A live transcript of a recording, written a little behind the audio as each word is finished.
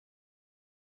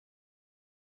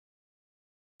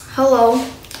Hello,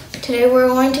 today we're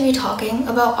going to be talking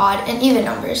about odd and even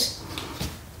numbers.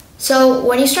 So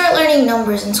when you start learning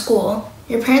numbers in school,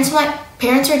 your parents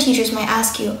or teachers might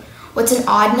ask you, what's an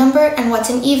odd number and what's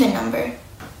an even number?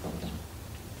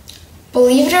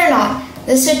 Believe it or not,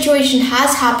 this situation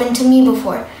has happened to me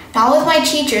before, not with my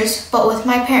teachers, but with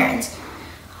my parents.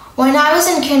 When I was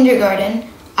in kindergarten,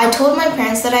 I told my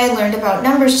parents that I had learned about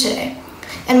numbers today,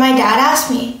 and my dad asked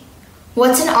me,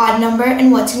 what's an odd number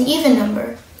and what's an even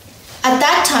number? At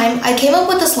that time, I came up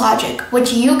with this logic,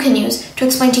 which you can use to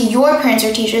explain to your parents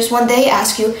or teachers when they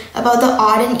ask you about the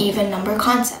odd and even number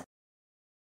concept.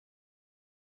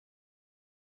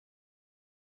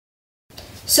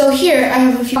 So here I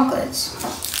have a few chocolates.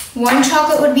 1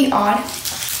 chocolate would be odd,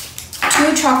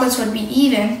 2 chocolates would be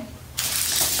even,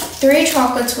 3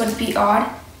 chocolates would be odd,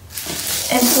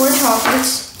 and 4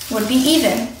 chocolates would be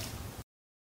even.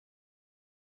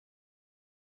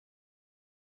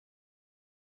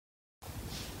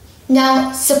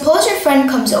 Now, suppose your friend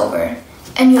comes over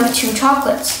and you have 2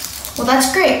 chocolates. Well,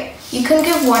 that's great. You can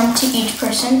give 1 to each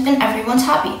person and everyone's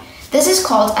happy. This is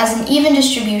called as an even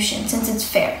distribution since it's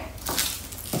fair.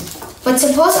 But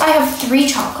suppose I have 3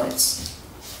 chocolates.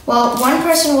 Well,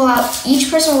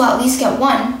 each person will at least get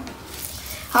 1.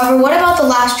 However, what about the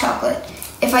last chocolate?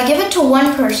 If I give it to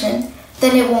one person,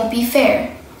 then it won't be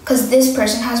fair because this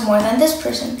person has more than this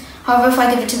person. However, if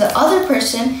I give it to the other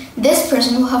person, this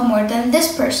person will have more than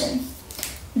this person.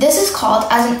 This is called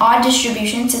as an odd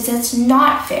distribution since it's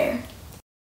not fair.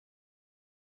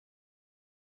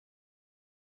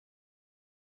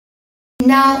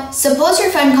 Now, suppose your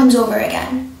friend comes over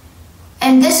again,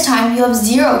 and this time you have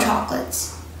 0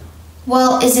 chocolates.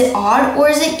 Well, is it odd or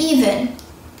is it even?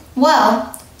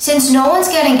 Well, since no one's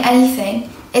getting anything,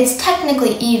 it's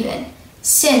technically even,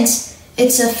 since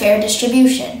it's a fair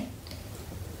distribution.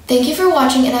 Thank you for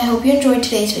watching, and I hope you enjoyed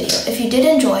today's video. If you did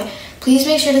enjoy, please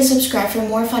make sure to subscribe for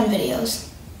more fun videos.